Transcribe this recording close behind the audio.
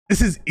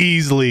This is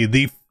easily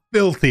the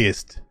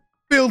filthiest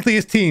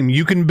team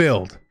you can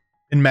build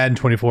in Madden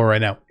 24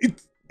 right now.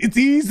 It's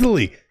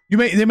easily.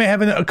 They may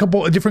have a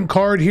couple a different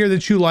card here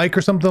that you like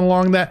or something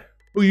along that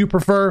who you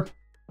prefer.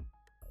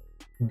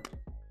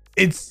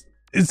 It's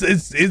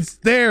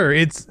there.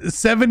 It's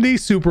 70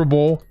 Super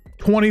Bowl,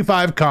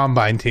 25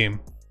 Combine team.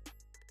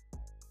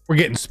 We're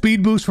getting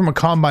speed boost from a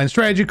Combine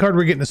strategy card.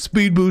 We're getting a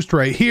speed boost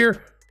right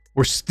here.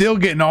 We're still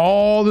getting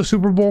all the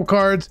Super Bowl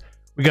cards.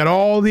 We got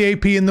all the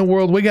AP in the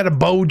world. We got a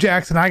Bo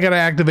Jackson. I got to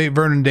activate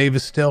Vernon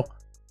Davis still.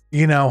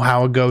 You know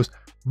how it goes.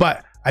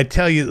 But I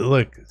tell you,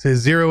 look, it says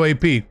 0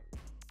 AP.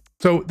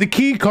 So the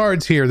key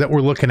cards here that we're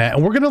looking at,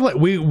 and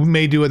we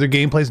may do other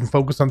gameplays and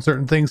focus on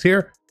certain things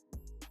here.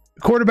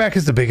 The quarterback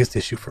is the biggest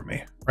issue for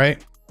me,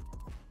 right?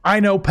 I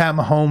know Pat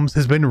Mahomes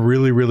has been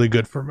really, really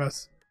good for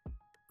us.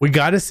 We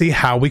got to see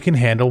how we can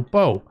handle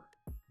Bo.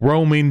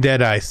 Roaming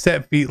Deadeye,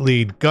 set feet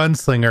lead,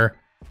 gunslinger,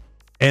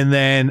 and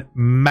then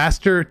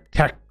master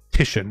tactician,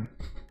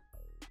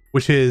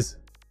 which is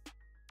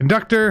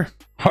conductor,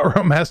 hot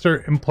rod master,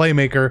 and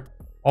playmaker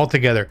all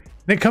together.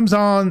 And it comes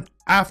on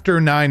after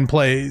 9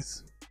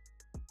 plays.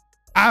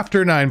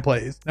 After 9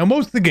 plays. Now,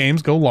 most of the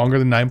games go longer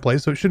than 9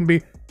 plays, so it shouldn't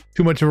be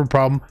too much of a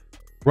problem.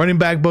 Running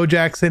back Bo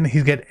Jackson,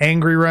 he's got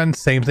angry run,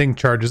 same thing,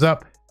 charges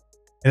up,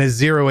 and is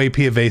 0 AP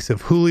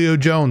evasive. Julio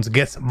Jones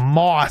gets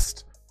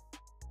mossed.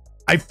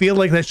 I feel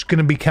like that's going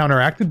to be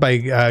counteracted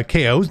by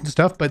KOs and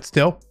stuff, but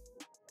still.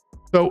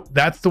 So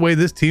that's the way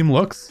this team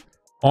looks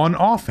on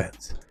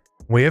offense.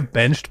 We have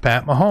benched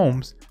Pat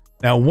Mahomes.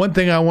 Now, one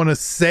thing I want to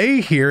say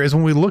here is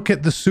when we look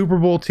at the Super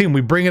Bowl team, we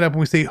bring it up and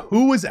we say,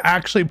 who is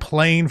actually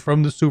playing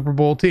from the Super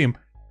Bowl team?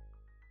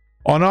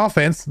 On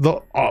offense,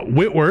 the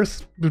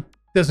Whitworth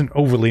doesn't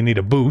overly need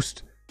a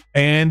boost,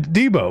 and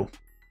Debo.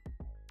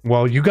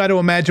 Well, you got to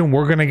imagine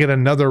we're going to get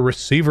another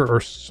receiver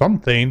or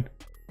something.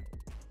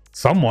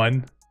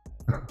 Someone.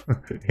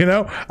 You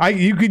know,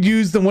 you could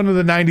use one of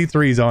the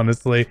 93s,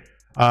 honestly,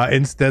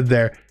 instead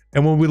there.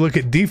 And when we look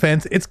at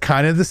defense, it's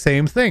kind of the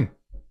same thing.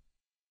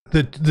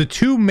 The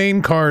two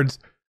main cards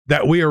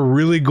that we are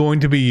really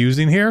going to be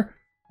using here,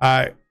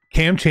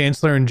 Cam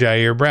Chancellor and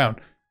Jair Brown.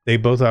 They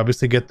both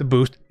obviously get the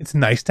boost. It's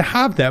nice to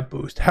have that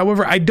boost.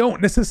 However, I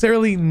don't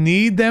necessarily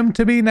need them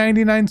to be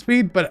 99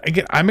 speed, but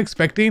again, I'm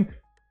expecting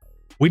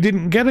we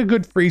didn't get a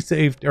good free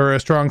safety or a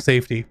strong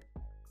safety.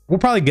 We'll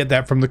probably get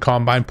that from the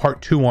Combine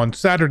Part 2 on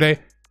Saturday.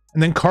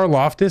 And then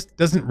Karlaftis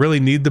doesn't really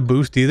need the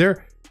boost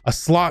either. A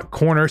slot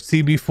corner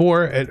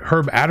CB4 at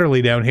Herb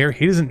Adderley down here,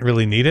 he doesn't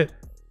really need it.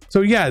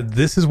 So yeah,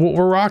 this is what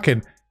we're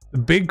rocking. The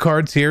big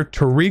cards here,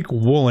 Tariq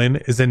Woolen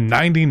is a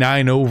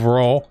 99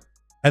 overall.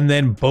 And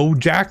then Bo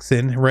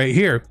Jackson right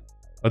here.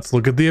 Let's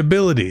look at the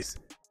abilities.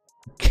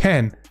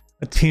 Again,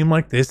 a team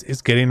like this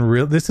is getting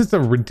real. This is a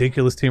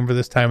ridiculous team for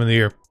this time of the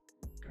year.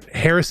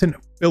 Harrison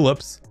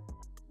Phillips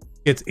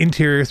gets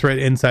interior threat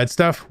inside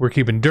stuff. We're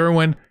keeping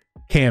Derwin.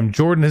 Cam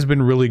Jordan has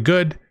been really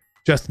good.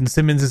 Justin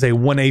Simmons is a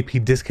 1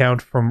 AP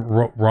discount from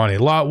Ronnie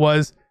Lott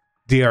was.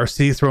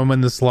 DRC, throw him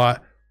in the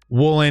slot.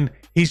 Woolen,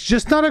 he's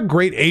just not a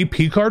great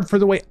AP card for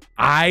the way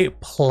I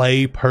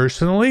play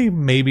personally.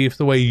 Maybe if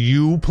the way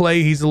you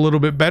play, he's a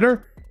little bit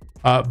better.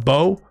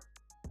 Bo,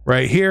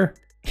 right here.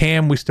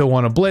 Cam, we still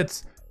want to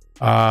blitz.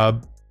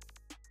 And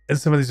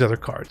some of these other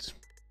cards.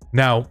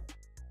 Now,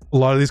 a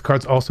lot of these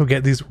cards also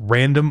get these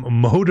random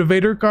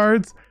motivator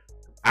cards.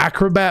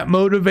 Acrobat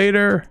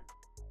motivator.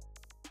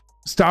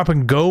 Stop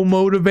and go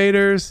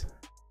motivators.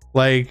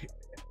 Like,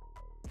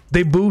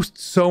 they boost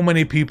so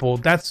many people.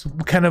 That's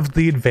kind of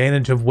the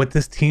advantage of what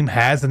this team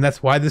has, and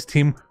that's why this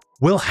team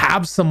will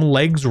have some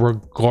legs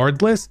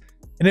regardless.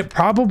 And it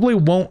probably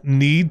won't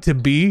need to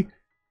be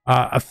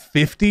a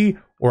 50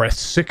 or a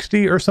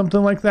 60 or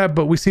something like that.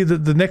 But we see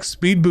that the next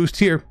speed boost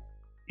here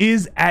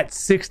is at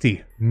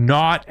 60,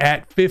 not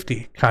at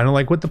 50, kind of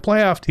like what the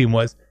playoff team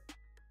was.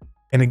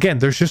 And again,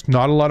 there's just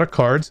not a lot of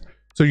cards,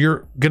 so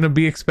you're gonna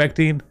be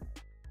expecting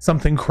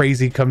something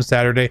crazy come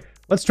Saturday.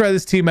 Let's try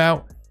this team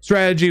out.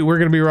 Strategy, we're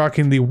going to be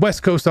rocking the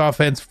West Coast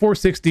offense,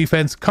 4-6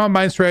 defense,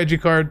 Combine strategy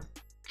card.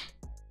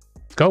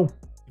 Let's go.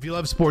 If you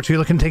love sports, you're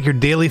looking to take your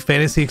daily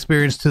fantasy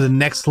experience to the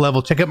next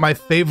level, check out my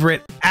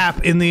favorite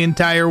app in the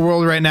entire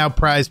world right now,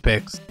 Prize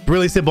Picks. It's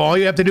really simple. All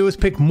you have to do is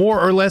pick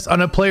more or less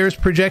on a player's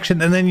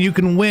projection, and then you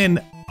can win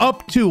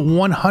up to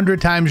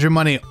 100 times your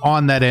money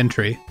on that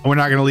entry. And we're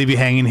not going to leave you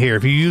hanging here.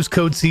 If you use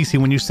code CC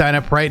when you sign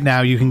up right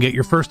now, you can get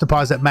your first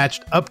deposit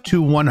matched up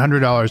to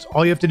 $100.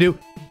 All you have to do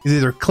is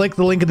either click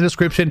the link in the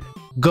description,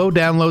 go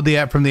download the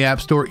app from the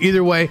App Store.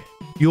 Either way,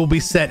 you'll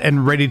be set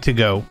and ready to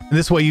go. And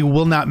this way you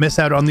will not miss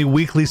out on the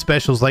weekly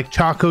specials like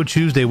Choco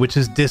Tuesday, which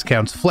is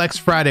discounts, Flex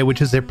Friday,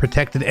 which is a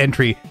protected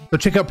entry. So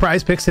check out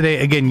Prize Picks today.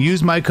 Again,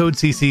 use my code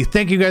CC.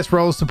 Thank you guys for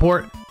all the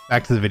support.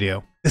 Back to the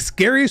video. The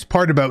scariest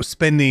part about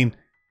spending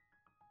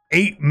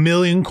 8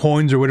 million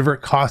coins or whatever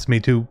it cost me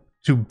to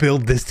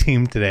build this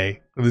team today,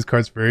 so this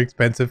card's very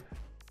expensive,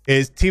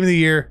 is Team of the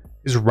Year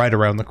is right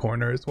around the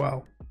corner as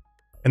well.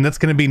 And that's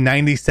going to be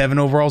 97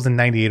 overalls and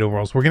 98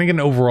 overalls. We're going to get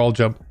an overall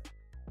jump.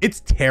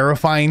 It's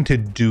terrifying to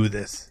do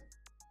this.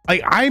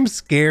 Like, I'm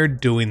scared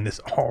doing this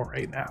all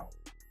right now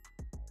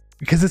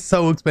because it's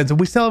so expensive.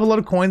 We still have a lot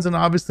of coins, and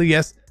obviously,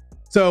 yes.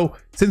 So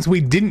since we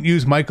didn't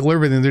use Michael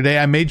Irvin the other day,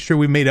 I made sure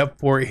we made up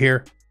for it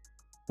here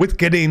with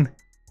getting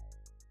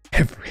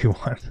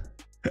everyone.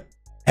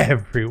 I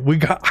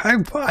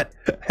bought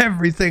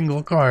every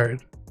single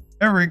card.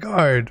 Every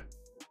card.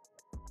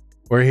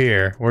 We're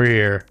here. We're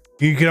here.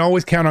 You can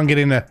always count on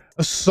getting a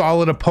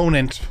solid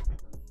opponent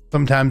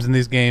sometimes in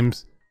these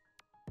games.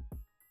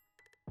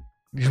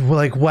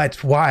 Like,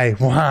 what? Why?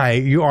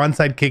 You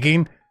onside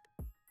kicking?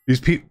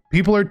 These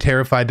people are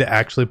terrified to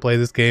actually play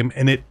this game,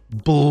 and it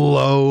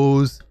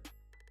blows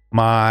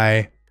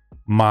my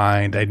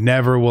mind. I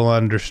never will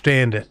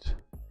understand it.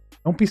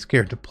 Don't be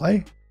scared to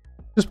play.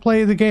 Just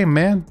play the game,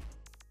 man.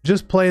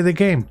 Just play the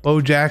game.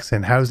 Bo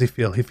Jackson, how does he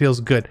feel? He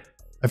feels good.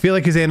 I feel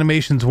like his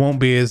animations won't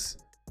be as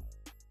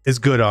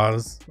good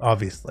as,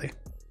 obviously.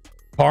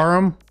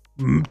 Parham,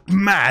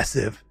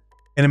 massive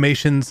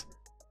animations,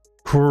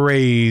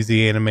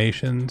 crazy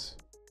animations.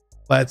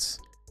 Let's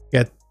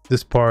get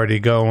this party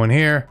going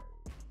here.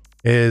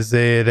 Is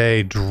it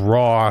a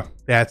draw?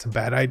 That's a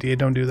bad idea.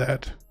 Don't do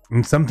that.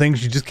 And some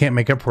things you just can't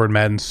make up for in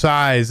Madden.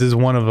 Size is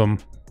one of them.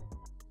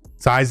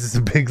 Size is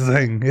a big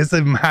thing. It's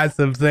a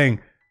massive thing.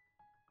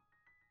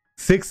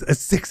 A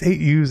 6'8"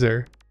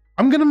 user.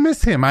 I'm gonna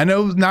miss him. I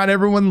know not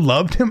everyone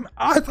loved him.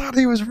 I thought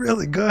he was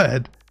really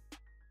good.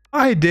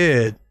 I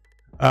did.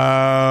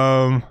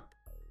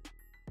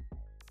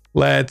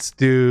 Let's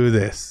do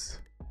this.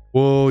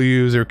 We'll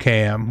use her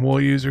cam.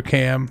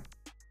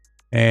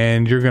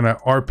 And you're gonna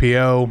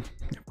RPO.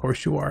 Of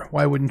course you are.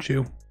 Why wouldn't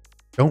you?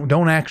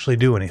 Don't actually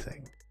do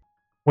anything.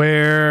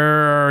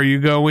 Where are you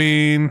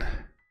going?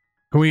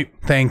 Can we?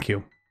 Thank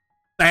you.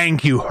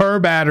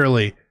 Herb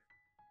Adderley.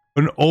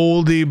 An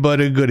oldie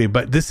but a goodie.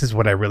 But this is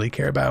what I really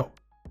care about.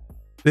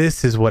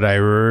 This is what I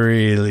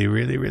really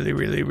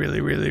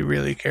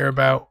care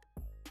about.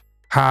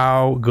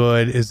 How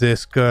good is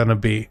this gonna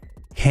be?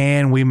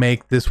 Can we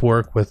make this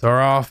work with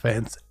our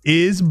offense?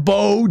 Is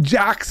Bo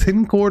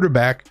Jackson,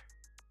 quarterback,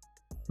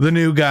 the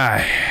new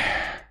guy?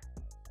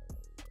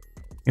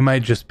 He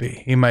might just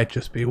be.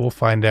 We'll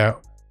find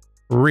out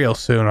real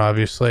soon,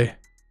 obviously.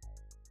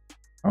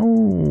 Oh,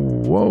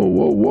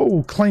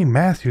 whoa. Clay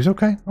Matthews.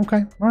 Okay. All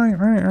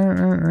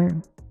right.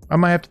 I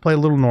might have to play a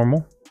little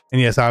normal.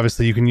 And yes,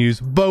 obviously you can use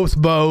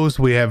both bows.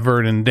 We have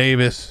Vernon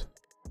Davis.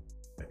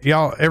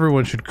 Y'all,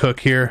 everyone should cook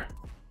here.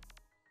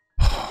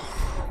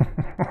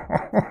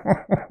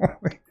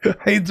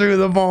 He threw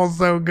the ball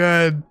so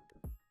good.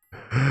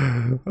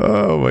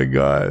 Oh my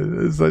god,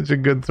 it's such a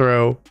good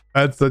throw.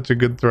 That's such a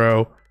good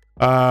throw.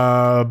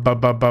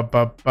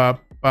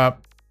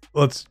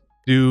 Let's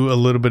do a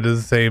little bit of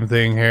the same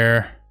thing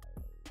here.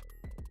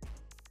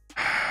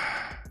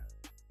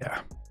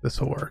 Yeah,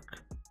 this will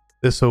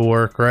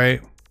work,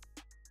 right?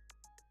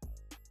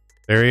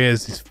 There he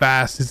is. He's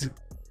fast.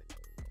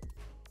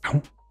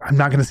 I'm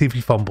not gonna see if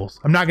he fumbles.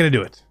 I'm not gonna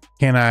do it.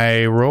 Can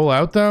I roll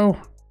out though?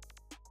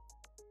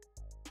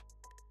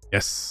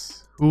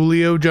 Yes.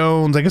 Julio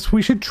Jones. I guess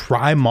we should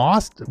try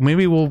Moss.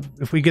 Maybe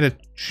if we get a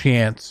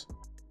chance,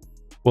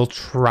 we'll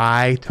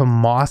try to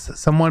Moss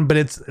someone, but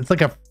it's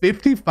like a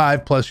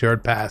 55+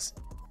 yard pass.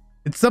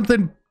 It's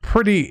something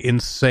pretty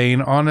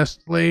insane,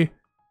 honestly.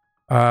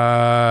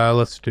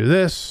 Let's do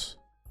this.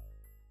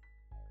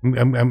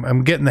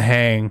 I'm getting the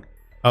hang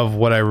of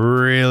what I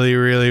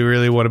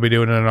really want to be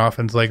doing in an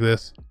offense like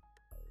this.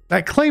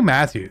 That Clay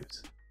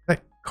Matthews,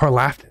 that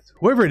Karlaftis,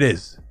 whoever it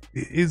is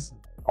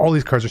all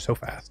these cards are so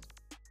fast.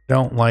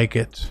 Don't like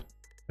it.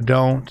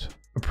 Don't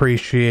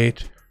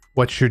appreciate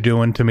what you're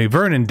doing to me.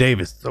 Vernon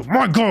Davis. Oh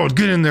my god,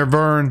 get in there,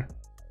 Vern.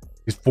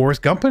 He's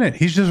Forrest Gumping it.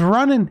 He's just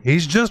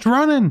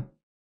running.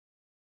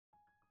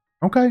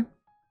 Okay.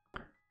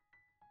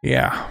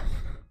 Yeah.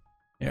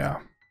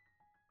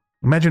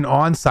 Imagine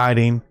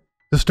onsiding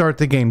to start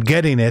the game,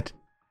 getting it,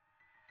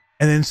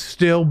 and then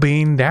still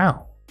being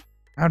down.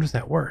 How does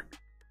that work?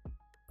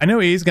 I know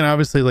he's gonna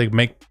obviously like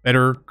make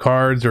better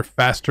cards or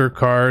faster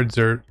cards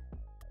or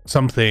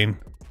something,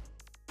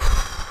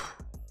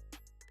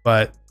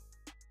 but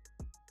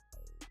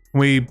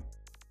we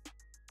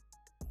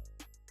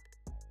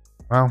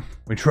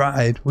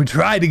tried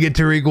to get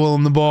Tariq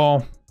Woolen the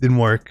ball. Didn't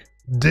work.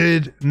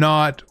 Did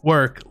not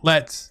work.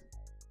 Let's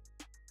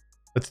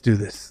do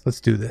this.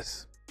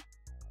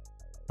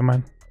 Come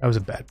on. That was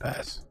a bad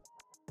pass.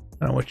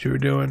 I don't know what you were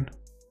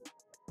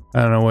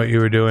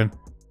doing.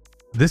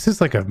 This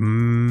is like a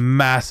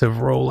massive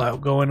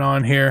rollout going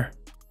on here.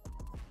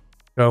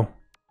 Go.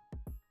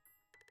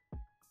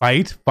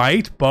 Fight,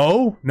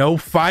 Bo. No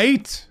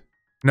fight.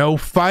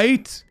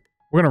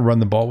 We're gonna run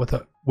the ball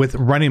with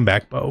running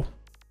back Bo.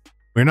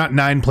 We're not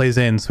 9 plays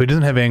in, so he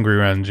doesn't have angry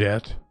runs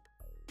yet.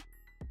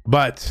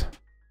 But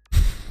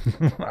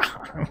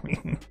I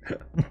mean,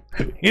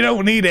 you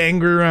don't need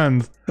angry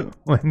runs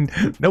when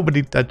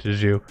nobody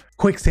touches you.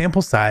 Quick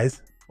sample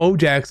size. Bo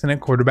Jackson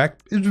at quarterback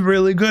is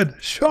really good.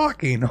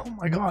 Shocking. Oh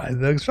my god,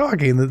 that's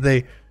shocking that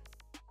they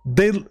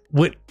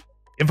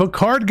if a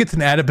card gets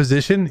an added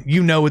position,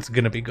 you know it's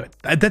gonna be good.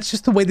 That's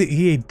just the way that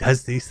EA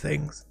does these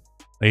things.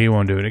 He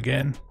won't do it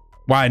again.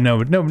 Why?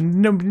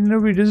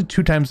 Nobody does it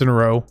 2 times in a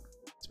row,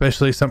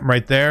 especially something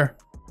right there.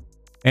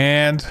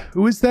 And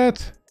who is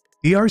that?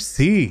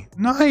 DRC.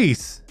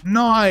 Nice.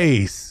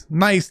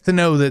 Nice to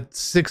know that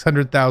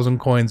 600,000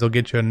 coins will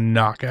get you a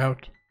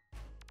knockout.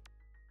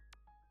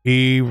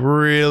 He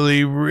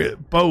really,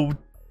 Bo,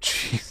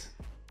 jeez.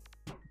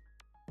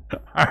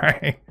 All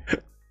right.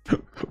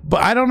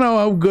 But I don't know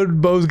how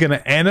good Bo's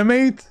gonna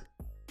animate.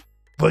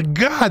 But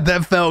God,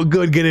 that felt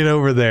good getting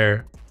over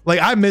there. Like,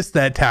 I missed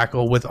that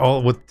tackle with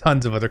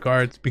tons of other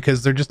cards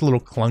because they're just a little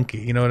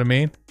clunky. You know what I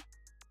mean?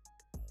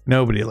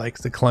 Nobody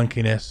likes the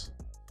clunkiness.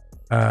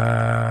 I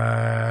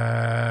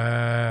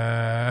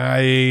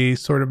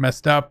sort of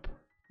messed up.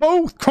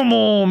 Oh, come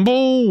on,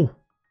 Bo.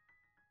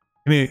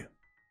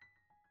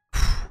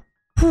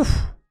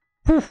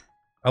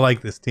 I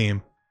like this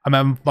team. I'm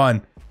having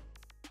fun.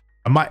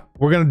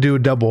 We're gonna do a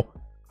double.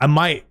 I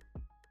might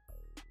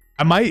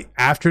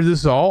after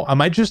this all, I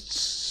might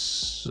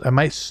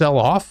sell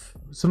off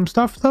some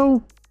stuff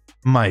though.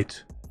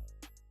 Might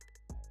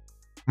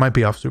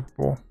be off Super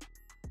Bowl.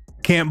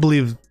 Can't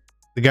believe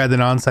the guy that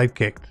onside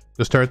kicked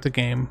to start the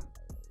game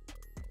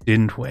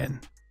didn't win.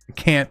 I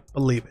can't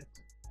believe it.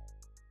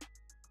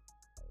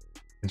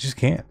 I just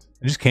can't.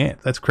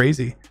 That's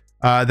crazy.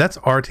 That's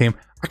our team.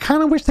 I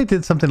kind of wish they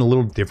did something a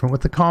little different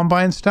with the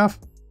combine stuff.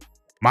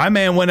 My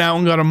man went out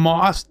and got a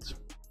mossed.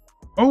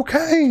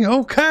 Okay.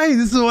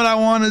 This is what I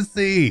want to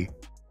see.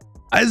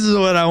 I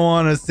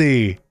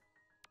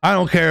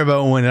don't care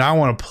about winning. I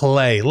want to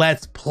play.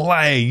 Let's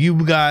play.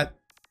 You got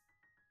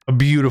a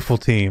beautiful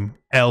team.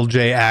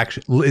 LJ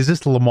action. Is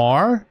this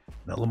Lamar?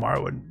 No,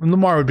 Lamar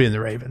would be in the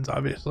Ravens,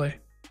 obviously.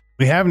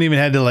 We haven't even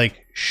had to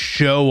like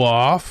show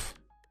off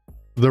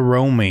the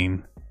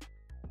roaming,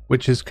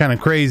 which is kind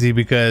of crazy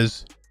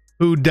because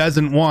who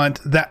doesn't want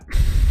that?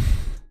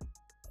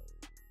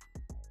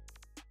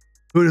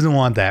 Who doesn't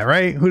want that,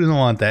 right? Who doesn't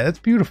want that? That's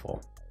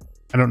beautiful.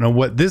 I don't know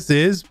what this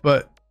is,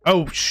 but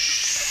oh,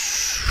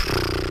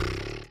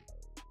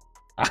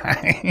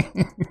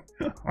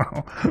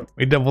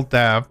 we double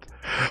tapped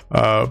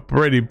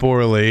pretty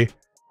poorly.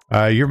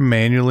 You're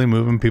manually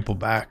moving people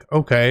back.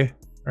 Okay.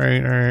 All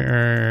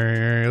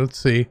right.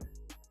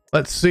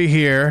 Let's see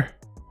here.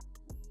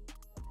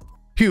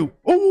 Pew.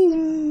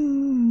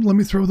 Oh, let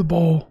me throw the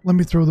ball.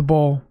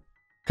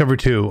 Cover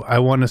 2. I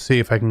want to see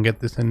if I can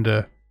get this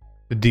into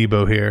the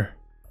Debo here.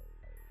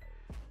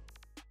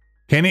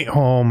 Can he?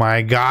 Oh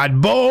my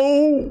God,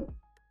 Bo!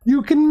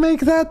 You can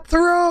make that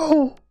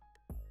throw.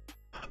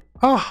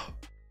 Oh,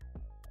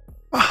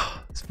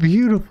 it's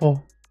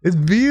beautiful. It's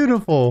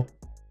beautiful.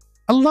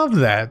 I love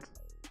that.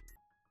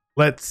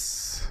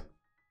 Let's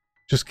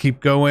just keep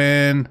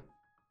going.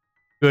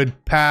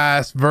 Good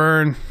pass,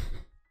 Vern.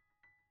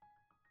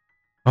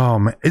 Oh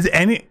man,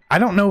 I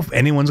don't know if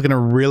anyone's gonna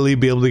really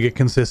be able to get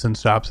consistent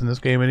stops in this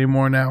game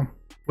anymore now.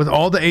 With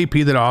all the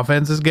AP that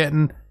offense is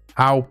getting,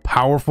 how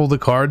powerful the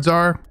cards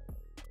are.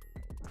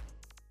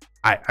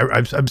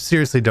 I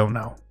seriously don't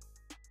know.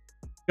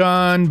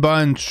 Gun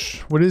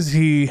bunch. What is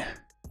he?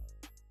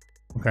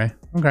 Okay.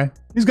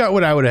 He's got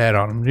what I would have had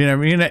on him.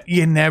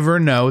 You never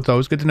know. It's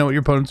always good to know what your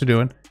opponents are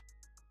doing.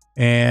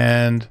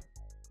 And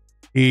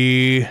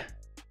he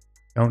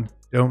don't.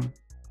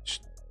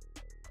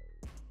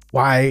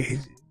 Why?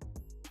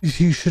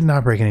 You should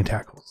not break any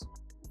tackles.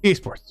 EA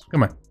Sports,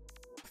 come on.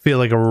 Feel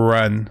like a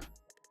run.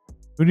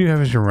 Who do you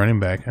have as your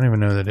running back? I don't even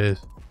know who that is.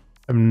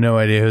 I have no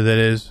idea who that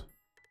is.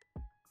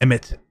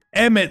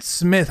 Emmett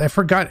Smith. I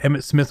forgot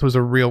Emmett Smith was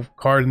a real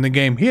card in the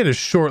game. He had a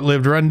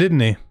short-lived run, didn't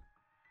he?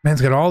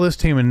 Man's got all this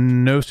team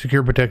and no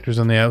secure protectors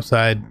on the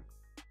outside.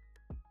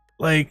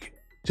 Like,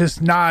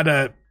 just not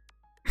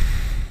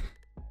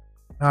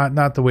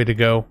the way to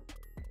go.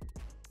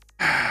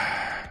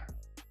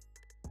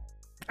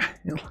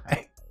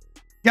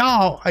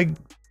 Y'all, I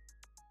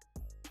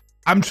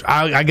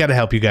gotta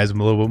help you guys a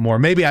little bit more.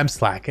 Maybe I'm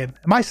slacking.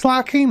 Am I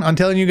slacking on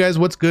telling you guys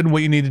what's good and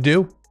what you need to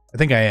do? I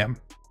think I am.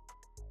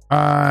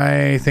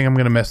 I think I'm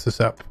gonna mess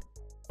this up.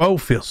 Bo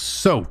feels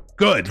so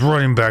good.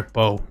 Running back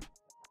Bo.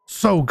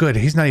 So good.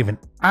 He's not even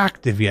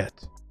active yet.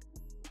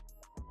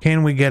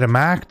 Can we get him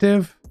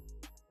active?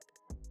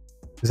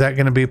 Is that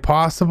gonna be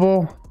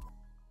possible?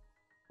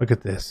 Look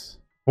at this.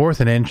 4th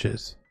and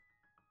inches.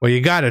 Well,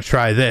 you gotta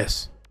try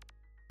this.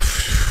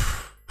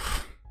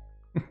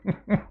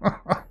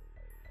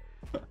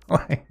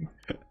 Like,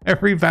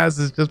 every pass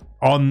is just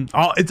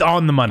it's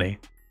on the money.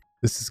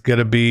 This is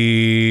gonna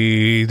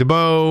be the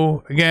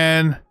Bo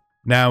again.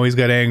 Now he's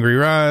got angry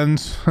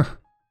runs.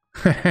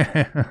 I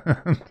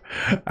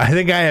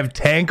think I have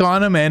tank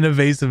on him and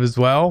evasive as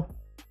well.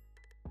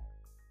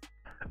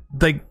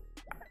 Like,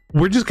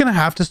 we're just gonna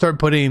have to start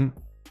putting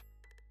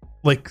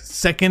like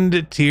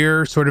 2nd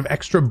tier sort of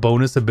extra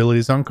bonus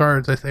abilities on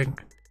cards. I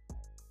think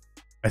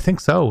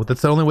so.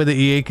 That's the only way that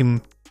EA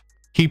can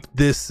keep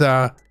this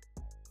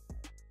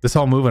this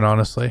all moving,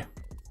 honestly.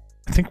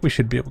 I think we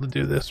should be able to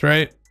do this,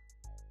 right?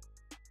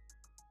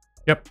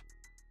 Yep.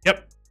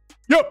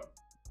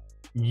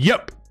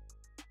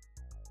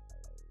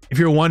 If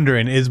you're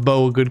wondering, is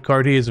Bo a good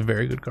card? He is a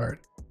very good card.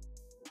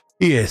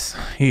 He is.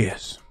 He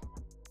is.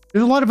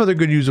 There's a lot of other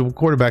good usable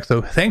quarterbacks,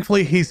 though.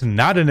 Thankfully, he's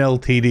not an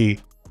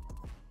LTD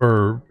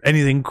or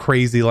anything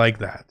crazy like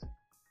that.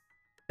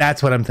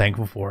 That's what I'm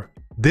thankful for.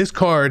 This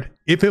card,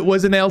 if it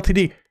was an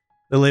LTD,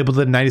 the labeled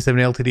a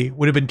 97 LTD,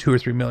 would have been 2 or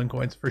 3 million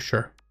coins for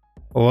sure.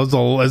 Well,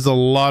 there's a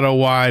lot of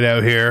wide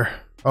out here.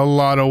 A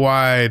lot of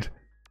wide.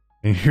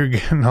 And you're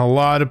getting a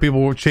lot of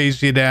people will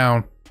chase you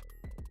down.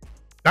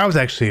 That was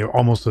actually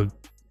almost a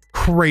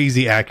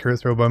crazy accurate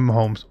throw by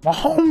Mahomes.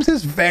 Mahomes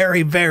is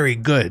very, very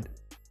good.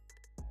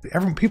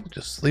 People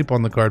just sleep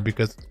on the card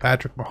because it's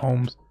Patrick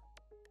Mahomes.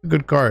 It's a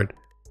good card.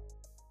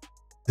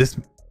 This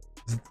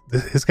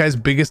guy's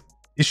biggest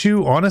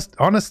issue, honest,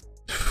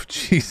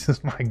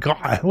 Jesus, my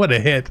God, what a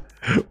hit.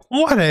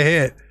 What a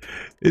hit.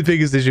 His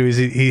biggest issue is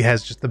he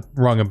has just the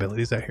wrong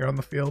abilities out here on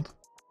the field.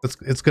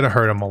 It's going to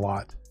hurt him a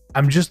lot.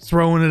 I'm just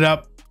throwing it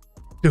up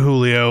to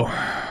Julio.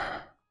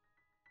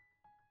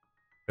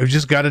 I've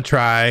just got to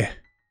try.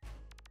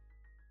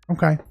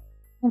 Okay.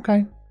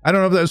 Okay. I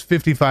don't know if that was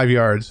 55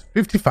 yards.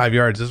 55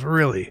 yards is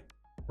really,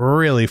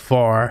 really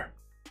far.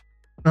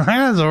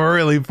 That's a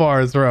really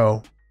far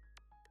throw.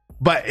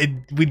 But it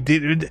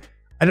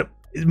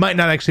might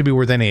not actually be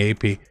worth any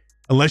AP.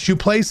 Unless you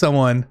play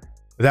someone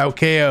without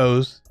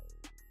KOs.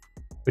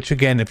 Which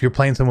again, if you're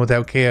playing someone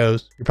without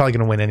KOs, you're probably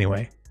going to win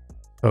anyway.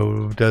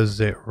 So does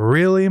it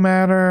really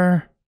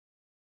matter?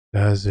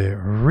 Does it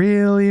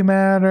really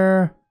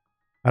matter?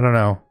 I don't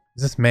know.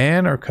 Is this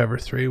man or cover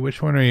 3?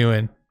 Which one are you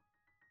in?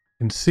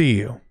 I can see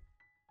you.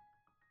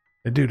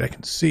 Hey, dude, I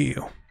can see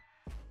you.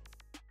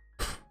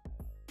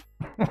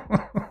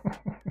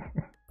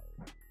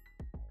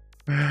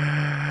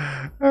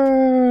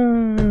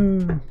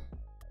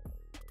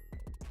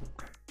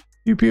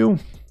 Pew pew.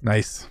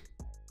 Nice.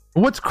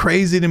 What's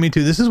crazy to me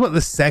too, this is what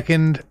the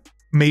second,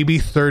 maybe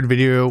third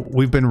video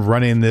we've been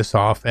running this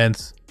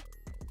offense.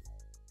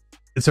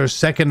 It's our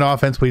second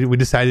offense we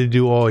decided to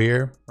do all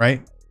year, right?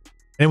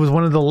 And it was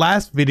one of the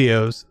last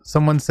videos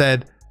someone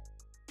said,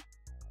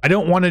 I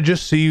don't want to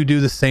just see you do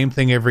the same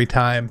thing every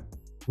time.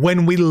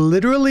 When we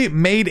literally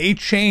made a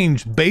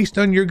change based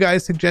on your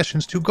guys'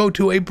 suggestions to go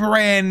to a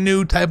brand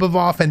new type of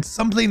offense,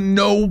 something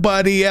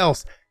nobody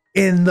else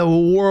in the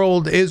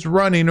world is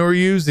running or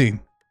using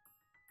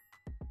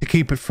to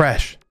keep it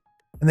fresh.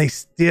 And they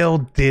still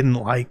didn't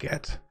like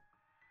it.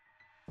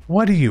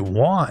 What do you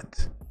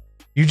want?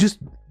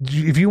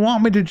 If you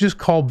want me to just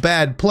call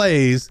bad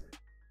plays,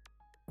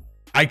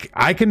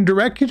 I can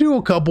direct you to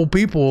a couple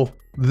people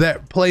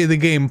that play the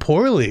game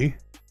poorly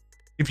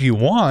if you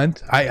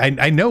want.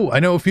 I know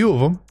a few of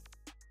them,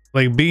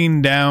 like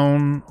being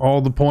down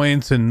all the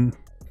points and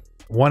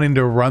wanting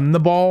to run the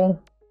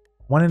ball.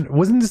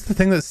 Wasn't this the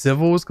thing that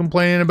Civil was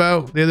complaining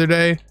about the other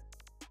day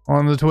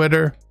on the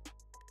Twitter?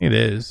 It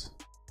is.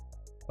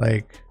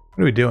 Like,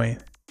 what are we doing?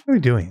 What are we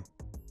doing?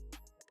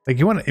 Like,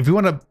 if you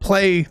want to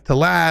play to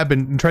lab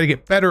and try to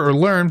get better or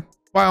learn,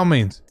 by all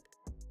means.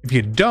 If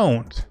you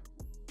don't,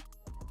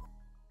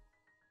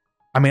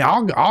 I mean,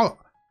 I'll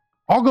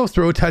go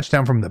throw a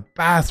touchdown from the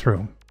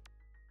bathroom.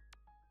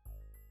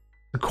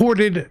 The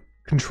corded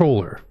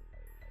controller.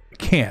 I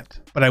can't,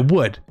 but I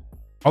would.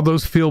 All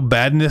those feel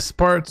badness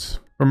parts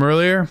from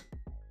earlier,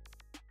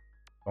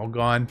 all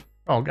gone.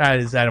 Oh,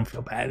 guys, I don't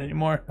feel bad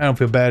anymore. I don't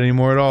feel bad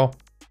anymore at all.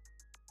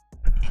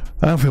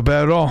 I don't feel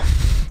bad at all.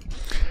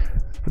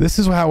 This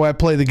is how I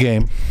play the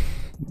game.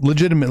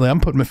 Legitimately,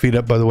 I'm putting my feet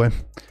up, by the way.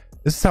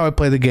 This is how I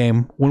play the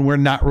game when we're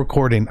not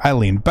recording. I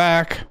lean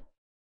back.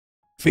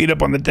 Feet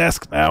up on the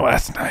desk now.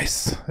 That's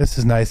nice. This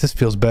is nice. This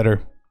feels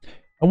better.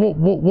 And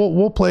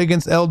we'll play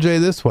against LJ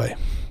this way.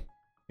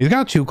 He's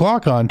got 2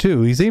 o'clock on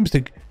too. He seems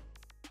to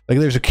like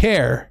there's a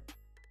care.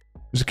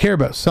 There's a care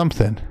about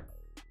something.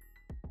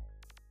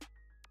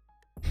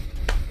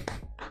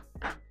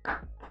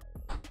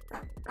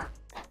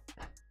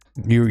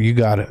 You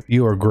got it.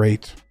 You are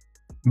great.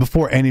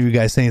 Before any of you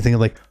guys say anything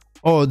like,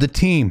 oh, the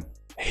team,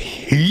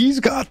 he's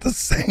got the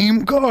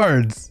same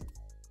cards.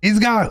 He's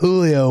got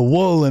Julio,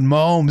 Wool, and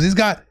Mahomes. He's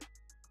got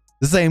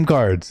the same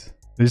cards.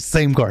 There's the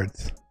same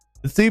cards.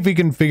 Let's see if we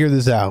can figure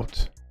this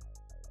out.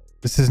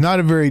 This is not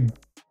a very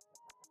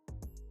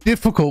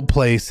difficult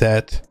play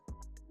set,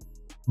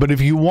 but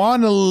if you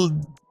want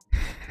to...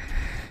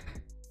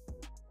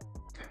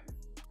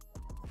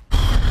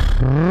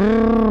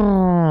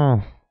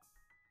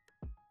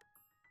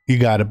 You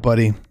got it,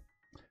 buddy.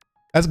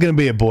 That's gonna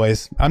be it,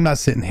 boys. I'm not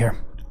sitting here.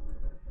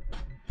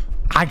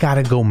 I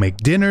gotta go make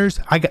dinners.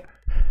 I gotta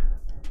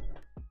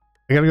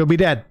go be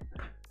dead.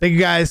 Thank you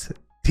guys.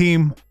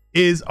 Team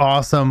is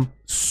awesome.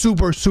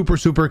 Super, super,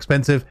 super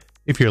expensive.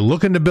 If you're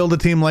looking to build a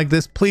team like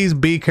this, please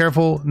be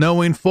careful,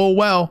 knowing full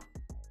well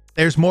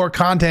there's more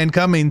content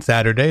coming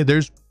Saturday.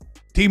 There's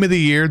team of the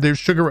year. There's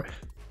sugar.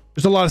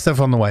 There's a lot of stuff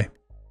on the way.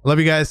 I love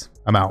you guys.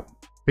 I'm out.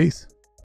 Peace.